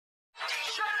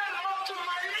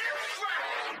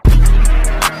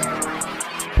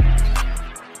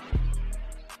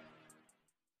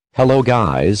Hello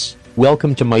guys,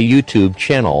 welcome to my YouTube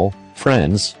channel,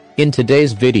 friends. In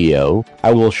today's video,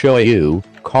 I will show you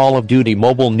Call of Duty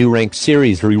Mobile new ranked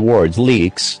series rewards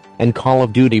leaks, and Call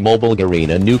of Duty Mobile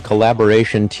Garena new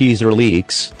collaboration teaser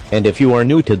leaks. And if you are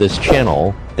new to this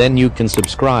channel, then you can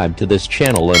subscribe to this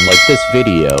channel and like this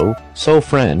video. So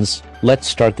friends, let's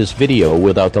start this video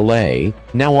without delay.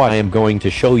 Now I am going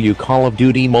to show you Call of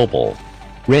Duty Mobile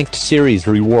ranked series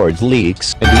rewards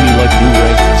leaks. And do you like new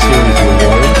ranked series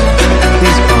rewards?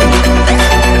 Please comment.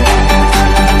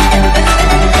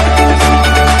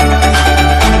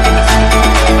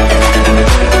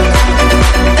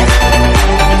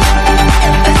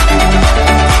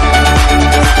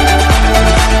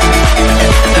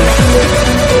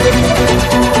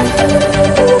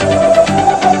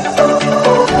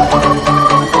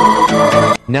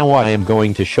 Now I am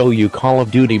going to show you Call of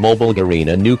Duty Mobile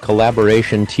Garena new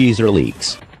collaboration teaser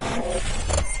leaks.